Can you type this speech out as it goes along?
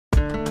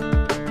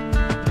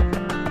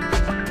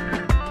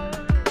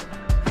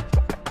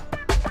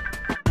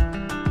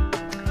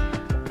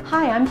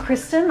I'm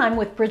Kristen. I'm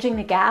with Bridging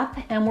the Gap,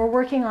 and we're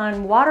working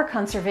on water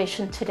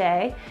conservation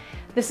today.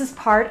 This is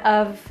part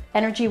of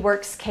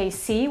EnergyWorks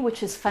KC,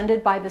 which is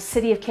funded by the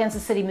City of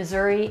Kansas City,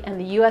 Missouri, and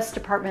the U.S.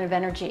 Department of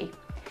Energy.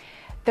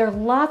 There are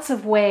lots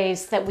of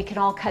ways that we can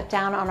all cut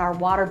down on our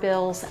water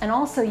bills and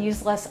also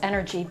use less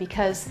energy,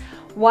 because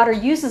water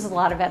uses a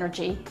lot of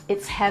energy.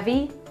 It's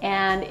heavy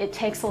and it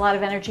takes a lot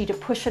of energy to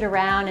push it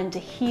around and to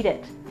heat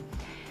it.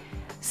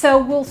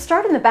 So we'll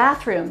start in the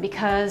bathroom,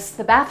 because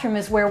the bathroom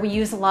is where we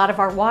use a lot of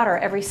our water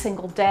every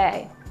single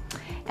day.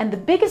 And the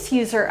biggest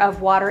user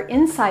of water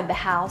inside the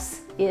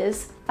house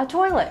is a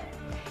toilet.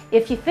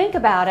 If you think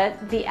about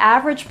it, the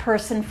average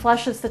person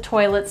flushes the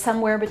toilet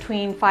somewhere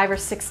between 5 or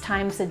 6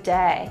 times a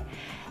day.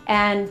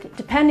 And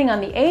depending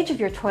on the age of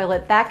your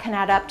toilet, that can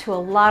add up to a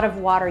lot of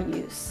water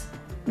use.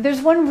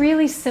 There's one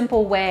really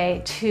simple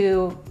way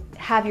to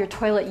have your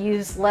toilet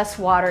use less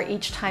water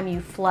each time you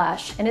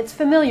flush, and it's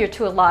familiar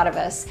to a lot of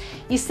us.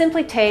 You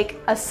simply take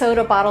a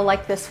soda bottle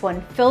like this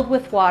one, filled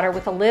with water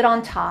with a lid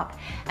on top,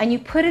 and you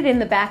put it in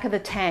the back of the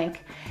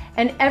tank,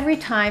 and every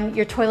time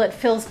your toilet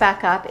fills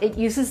back up, it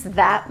uses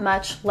that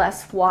much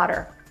less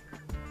water.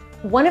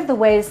 One of the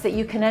ways that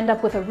you can end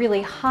up with a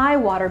really high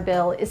water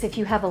bill is if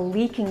you have a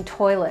leaking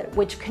toilet,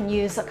 which can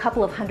use a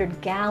couple of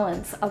 100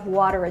 gallons of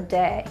water a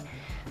day.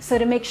 So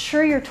to make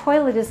sure your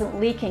toilet isn't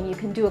leaking, you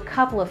can do a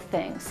couple of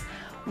things.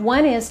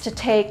 One is to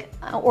take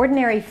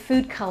ordinary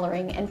food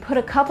coloring and put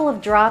a couple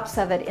of drops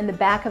of it in the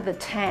back of the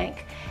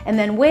tank, and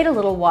then wait a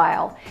little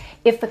while.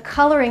 If the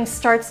coloring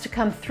starts to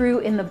come through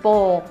in the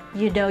bowl,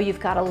 you know you've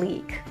got a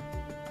leak.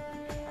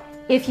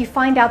 If you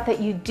find out that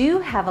you do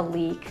have a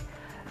leak,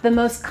 the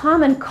most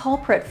common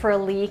culprit for a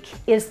leak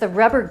is the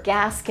rubber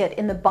gasket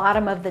in the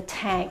bottom of the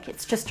tank.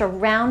 It's just a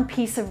round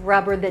piece of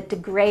rubber that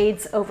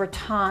degrades over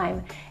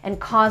time and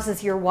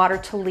causes your water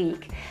to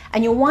leak.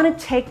 And you'll want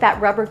to take that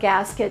rubber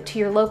gasket to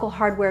your local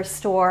hardware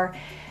store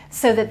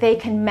so that they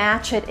can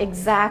match it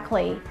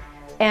exactly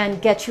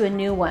and get you a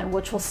new one,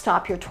 which will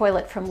stop your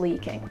toilet from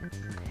leaking.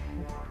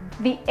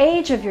 The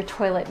age of your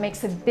toilet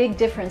makes a big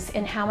difference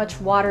in how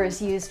much water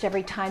is used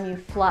every time you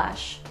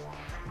flush.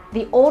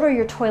 The older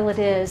your toilet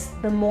is,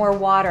 the more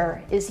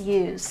water is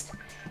used.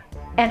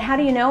 And how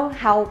do you know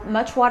how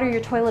much water your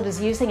toilet is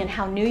using and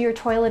how new your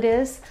toilet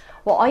is?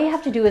 Well, all you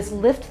have to do is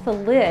lift the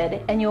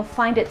lid and you'll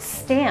find it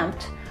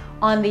stamped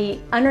on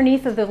the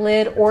underneath of the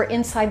lid or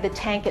inside the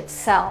tank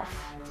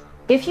itself.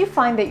 If you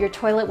find that your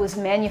toilet was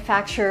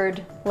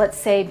manufactured, let's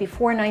say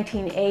before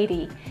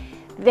 1980,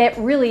 that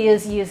really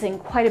is using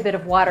quite a bit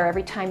of water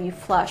every time you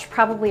flush,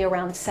 probably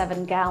around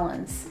 7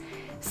 gallons.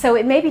 So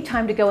it may be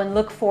time to go and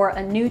look for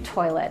a new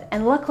toilet.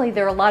 And luckily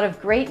there are a lot of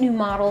great new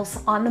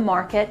models on the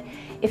market.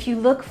 If you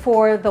look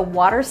for the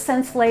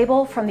WaterSense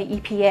label from the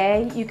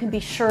EPA, you can be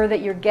sure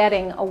that you're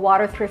getting a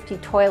water thrifty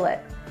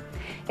toilet.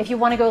 If you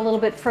want to go a little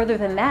bit further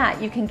than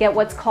that, you can get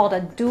what's called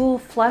a dual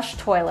flush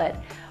toilet,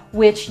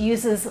 which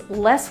uses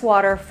less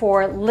water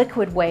for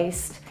liquid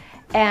waste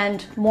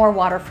and more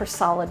water for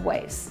solid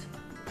waste.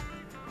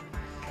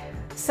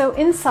 So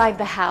inside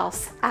the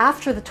house,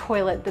 after the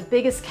toilet, the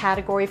biggest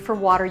category for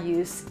water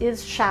use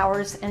is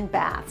showers and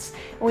baths.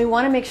 And we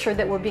want to make sure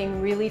that we're being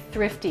really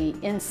thrifty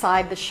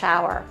inside the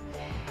shower.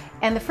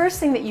 And the first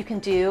thing that you can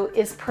do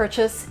is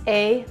purchase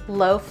a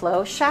low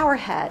flow shower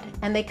head.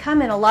 And they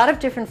come in a lot of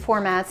different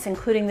formats,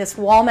 including this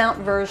wall mount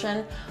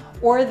version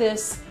or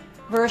this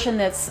version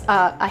that's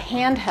a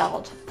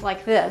handheld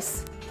like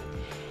this.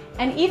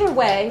 And either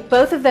way,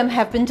 both of them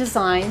have been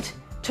designed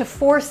to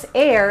force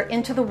air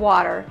into the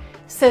water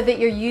so that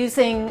you're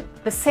using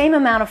the same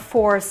amount of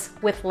force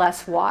with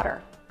less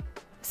water.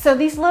 So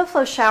these low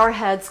flow shower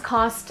heads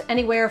cost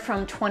anywhere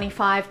from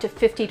 $25 to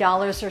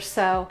 $50 or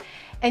so,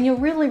 and you'll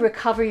really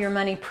recover your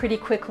money pretty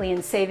quickly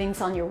in savings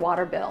on your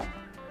water bill.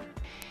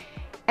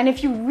 And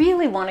if you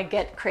really want to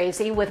get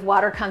crazy with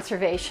water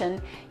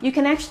conservation, you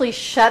can actually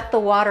shut the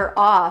water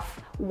off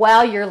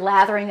while you're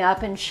lathering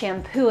up and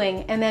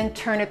shampooing, and then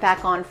turn it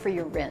back on for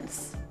your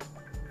rinse.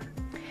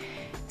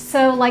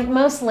 So like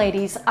most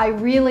ladies, I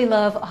really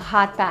love a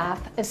hot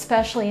bath,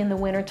 especially in the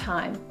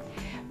wintertime.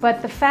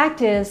 But the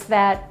fact is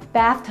that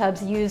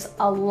bathtubs use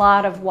a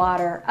lot of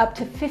water, up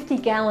to 50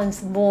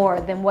 gallons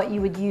more than what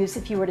you would use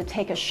if you were to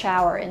take a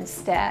shower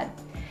instead.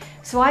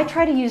 So I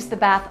try to use the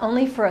bath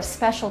only for a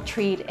special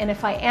treat, and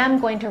if I am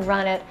going to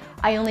run it,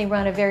 I only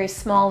run a very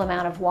small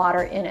amount of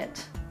water in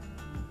it.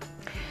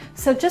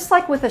 So just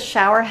like with a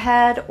shower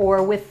head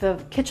or with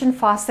the kitchen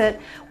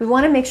faucet, we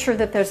want to make sure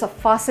that there's a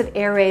faucet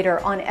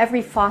aerator on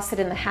every faucet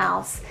in the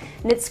house.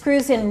 And it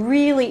screws in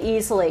really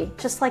easily,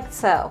 just like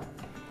so.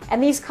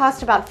 And these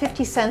cost about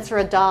 50 cents or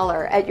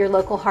 $1 at your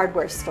local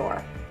hardware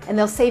store. And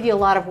they'll save you a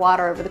lot of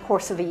water over the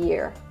course of a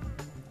year.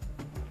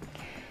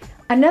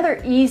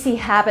 Another easy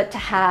habit to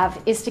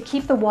have is to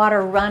keep the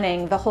water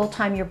running the whole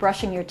time you're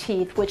brushing your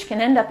teeth, which can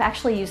end up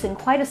actually using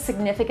quite a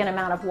significant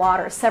amount of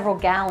water, several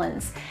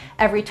gallons,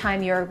 every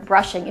time you're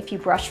brushing if you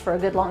brush for a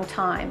good long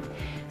time.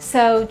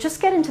 So just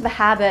get into the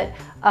habit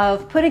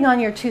of putting on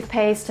your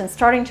toothpaste and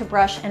starting to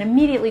brush and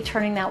immediately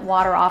turning that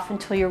water off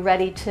until you're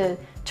ready to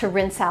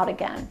rinse out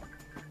again.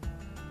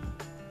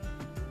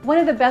 One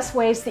of the best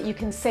ways that you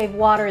can save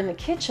water in the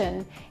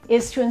kitchen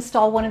is to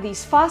install one of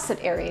these faucet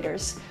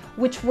aerators,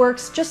 which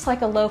works just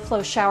like a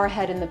low-flow shower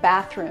head in the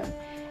bathroom.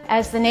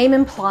 As the name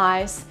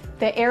implies,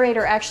 the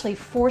aerator actually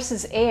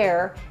forces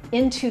air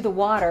into the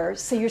water,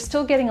 so you're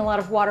still getting a lot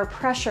of water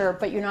pressure,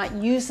 but you're not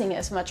using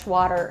as much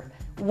water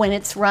when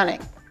it's running.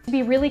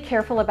 Be really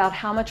careful about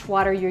how much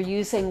water you're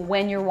using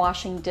when you're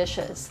washing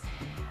dishes.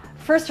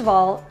 First of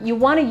all, you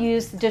want to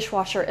use the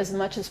dishwasher as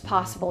much as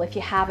possible if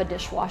you have a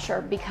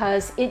dishwasher,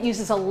 because it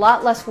uses a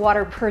lot less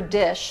water per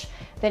dish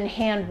than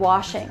hand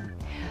washing.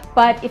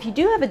 But if you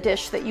do have a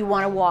dish that you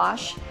want to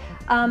wash,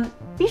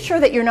 be sure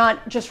that you're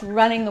not just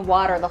running the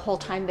water the whole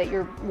time that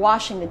you're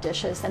washing the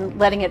dishes and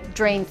letting it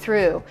drain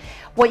through.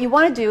 What you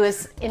want to do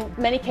is, in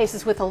many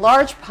cases with a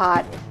large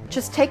pot,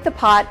 just take the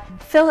pot,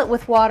 fill it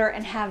with water,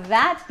 and have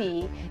that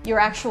be your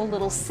actual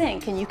little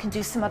sink. And you can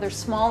do some other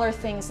smaller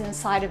things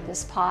inside of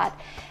this pot,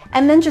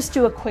 and then just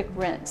do a quick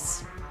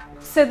rinse.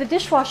 So the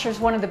dishwasher is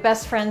one of the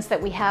best friends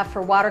that we have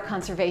for water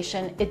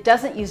conservation. It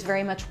doesn't use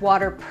very much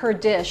water per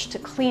dish to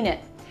clean it.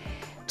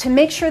 To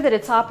make sure that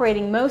it's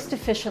operating most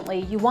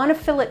efficiently, you want to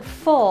fill it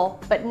full,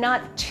 but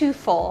not too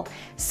full,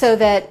 so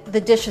that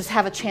the dishes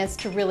have a chance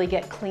to really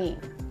get clean.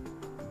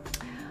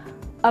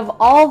 Of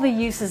all the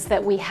uses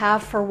that we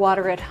have for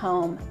water at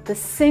home, the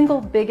single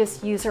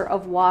biggest user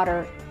of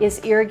water is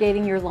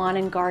irrigating your lawn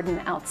and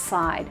garden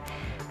outside.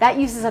 That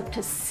uses up to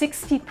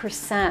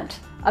 60%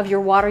 of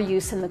your water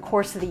use in the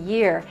course of the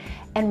year,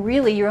 and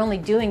really you're only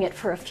doing it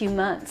for a few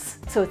months.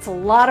 So it's a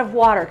lot of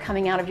water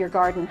coming out of your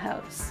garden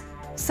hose.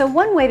 So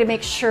one way to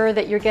make sure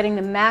that you're getting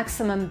the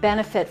maximum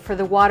benefit for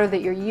the water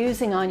that you're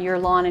using on your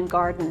lawn and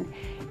garden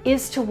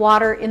is to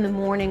water in the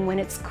morning when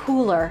it's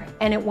cooler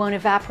and it won't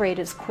evaporate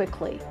as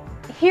quickly.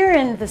 Here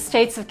in the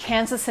states of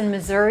Kansas and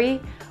Missouri,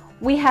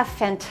 we have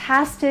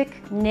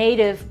fantastic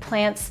native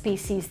plant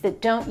species that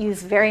don't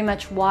use very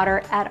much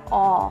water at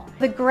all.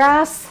 The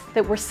grass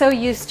that we're so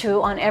used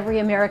to on every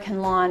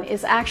American lawn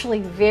is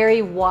actually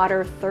very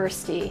water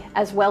thirsty,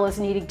 as well as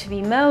needing to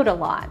be mowed a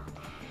lot.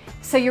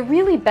 So you're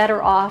really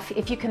better off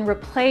if you can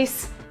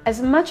replace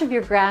as much of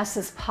your grass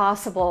as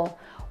possible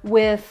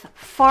with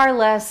far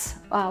less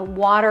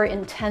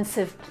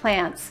water-intensive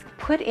plants.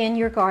 Put in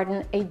your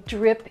garden a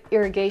drip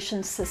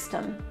irrigation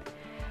system.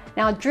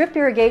 Now, a drip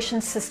irrigation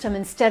system,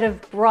 instead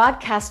of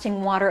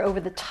broadcasting water over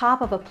the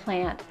top of a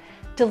plant,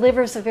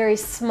 delivers a very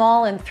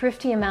small and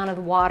thrifty amount of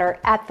water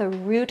at the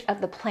root of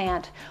the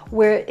plant,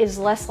 where it is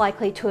less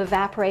likely to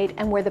evaporate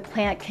and where the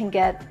plant can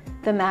get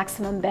the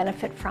maximum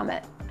benefit from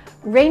it.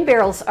 Rain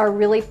barrels are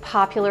really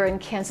popular in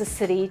Kansas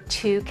City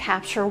to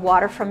capture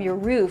water from your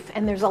roof,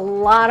 and there's a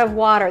lot of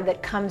water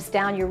that comes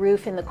down your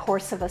roof in the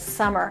course of a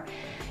summer.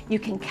 You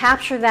can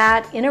capture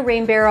that in a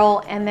rain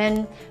barrel and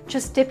then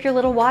just dip your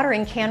little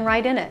watering can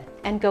right in it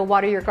and go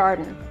water your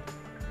garden.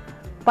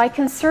 By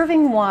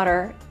conserving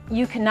water,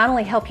 you can not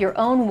only help your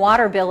own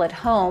water bill at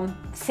home,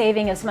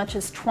 saving as much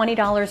as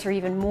 $20 or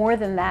even more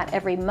than that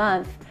every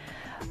month,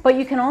 but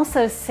you can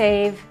also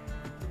save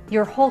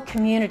your whole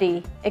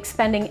community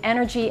expending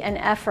energy and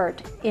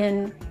effort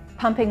in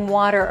pumping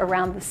water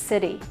around the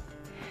city.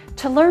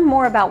 To learn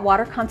more about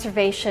water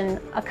conservation,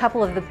 a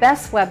couple of the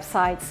best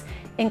websites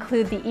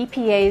include the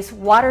EPA's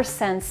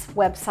WaterSense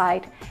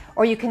website,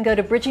 or you can go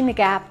to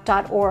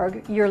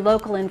bridgingthegap.org, your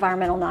local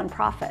environmental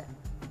nonprofit.